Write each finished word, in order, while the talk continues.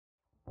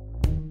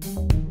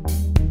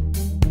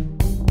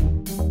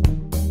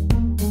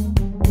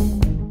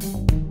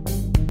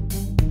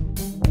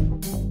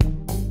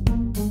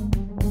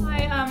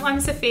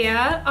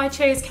Sophia. I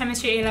chose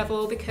chemistry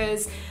A-level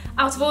because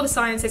out of all the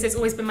sciences it's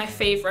always been my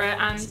favourite,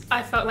 and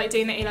I felt like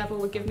doing the A-level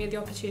would give me the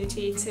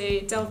opportunity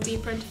to delve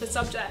deeper into the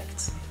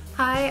subject.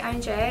 Hi, I'm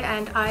Jo,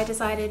 and I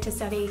decided to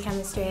study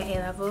chemistry at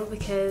A-level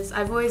because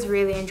I've always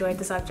really enjoyed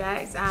the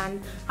subject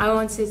and I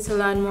wanted to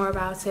learn more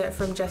about it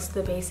from just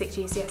the basic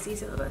GCSE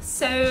syllabus.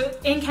 So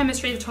in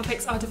chemistry the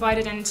topics are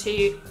divided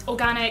into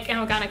organic,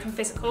 inorganic and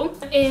physical.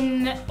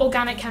 In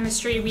organic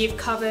chemistry we've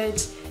covered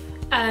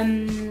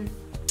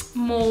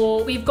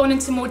we've gone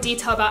into more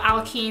detail about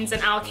alkenes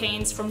and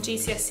alkanes from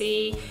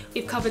GCSE.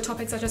 We've covered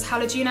topics such as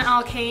halogenate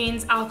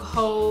alkanes,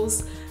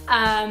 alcohols,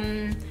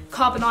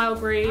 carbonyl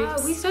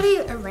groups. We study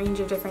a range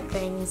of different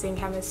things in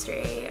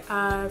chemistry,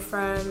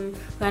 from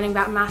learning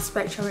about mass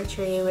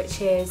spectrometry,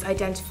 which is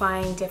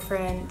identifying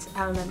different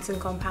elements and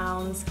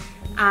compounds,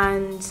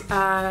 and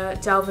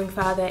delving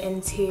further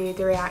into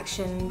the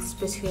reactions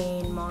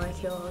between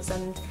molecules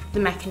and the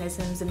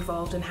mechanisms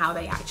involved and how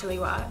they actually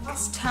work.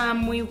 Last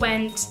term we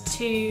went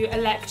to a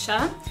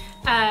lecture,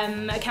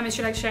 a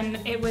chemistry lecture,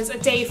 and it was a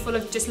day full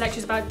of just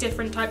lectures about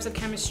different types of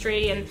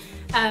chemistry and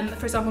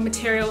for example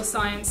material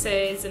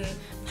sciences and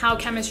how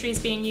chemistry is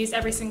being used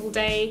every single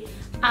day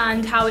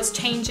and how it's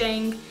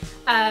changing.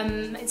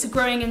 It's a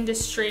growing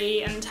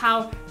industry, and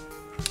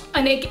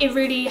it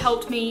really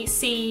helped me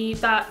see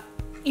that,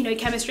 you know,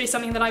 chemistry is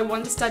something that I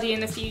want to study in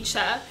the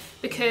future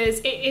because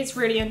it is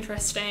really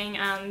interesting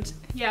and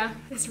yeah,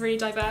 it's really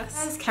diverse.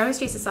 There's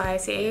Chemistry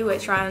Society,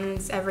 which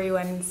runs every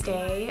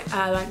Wednesday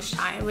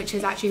lunchtime, which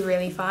is actually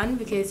really fun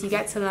because you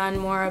get to learn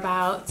more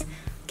about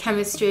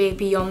chemistry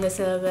beyond the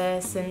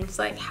syllabus and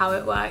like how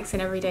it works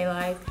in everyday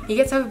life. You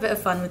get to have a bit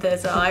of fun with it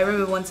as well. I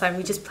remember one time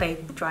we just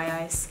played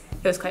dry ice.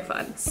 It was quite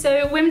fun.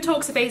 So WIM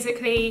Talks are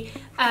basically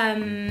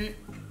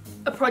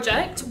a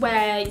project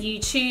where you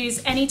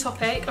choose any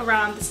topic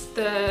around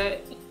the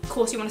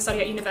course you want to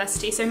study at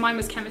university. So mine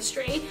was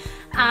chemistry,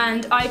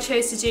 and I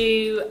chose to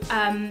do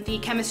the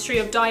chemistry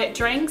of diet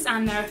drinks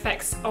and their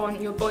effects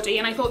on your body,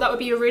 and I thought that would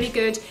be a really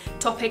good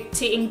topic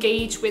to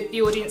engage with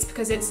the audience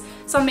because it's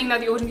something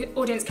that the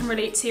audience can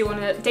relate to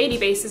on a daily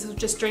basis of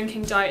just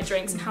drinking diet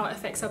drinks and how it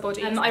affects our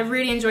body. I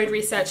really enjoyed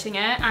researching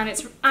it, and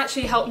it's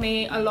actually helped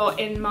me a lot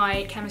in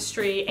my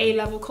chemistry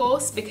A-level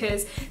course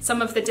because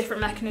some of the different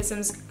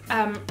mechanisms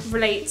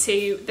relate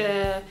to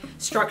the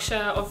structure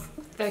of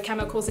the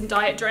chemicals in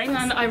diet drinks,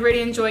 and I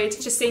really enjoyed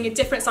just seeing a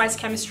different side to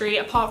chemistry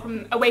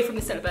away from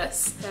the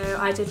syllabus. So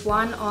I did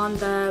one on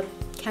the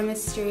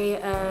chemistry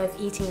of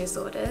eating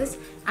disorders,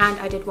 and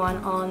I did one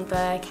on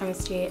the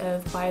chemistry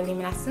of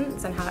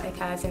bioluminescence and how it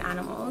occurs in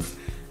animals.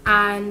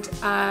 And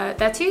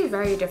they're two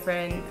very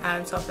different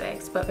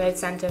topics, but both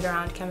centered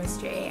around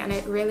chemistry, and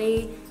it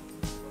really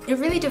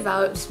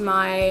developed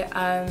my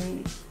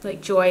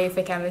joy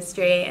for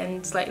chemistry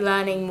and like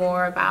learning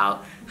more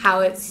about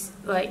how it's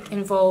like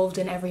involved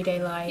in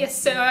everyday life. Yes,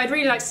 so I'd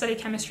really like to study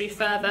chemistry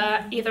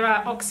further, either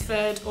at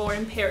Oxford or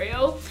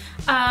Imperial.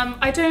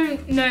 I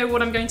don't know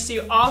what I'm going to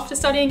do after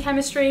studying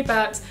chemistry,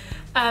 but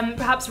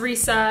perhaps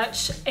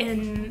research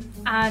and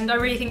I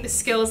really think the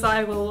skills that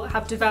I will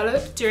have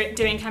developed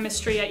doing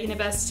chemistry at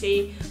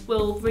university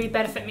will really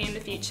benefit me in the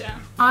future.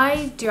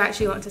 I do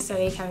actually want to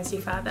study chemistry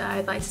further.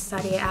 I'd like to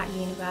study it at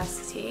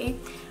university,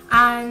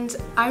 and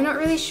I'm not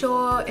really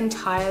sure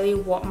entirely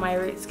what my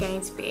route's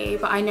going to be,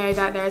 but I know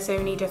that there are so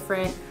many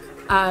different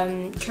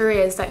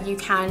careers that you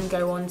can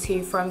go on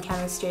to from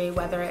chemistry,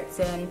 whether it's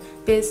in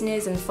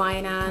business and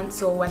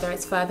finance or whether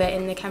it's further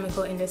in the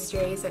chemical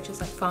industry such as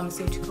like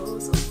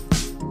pharmaceuticals.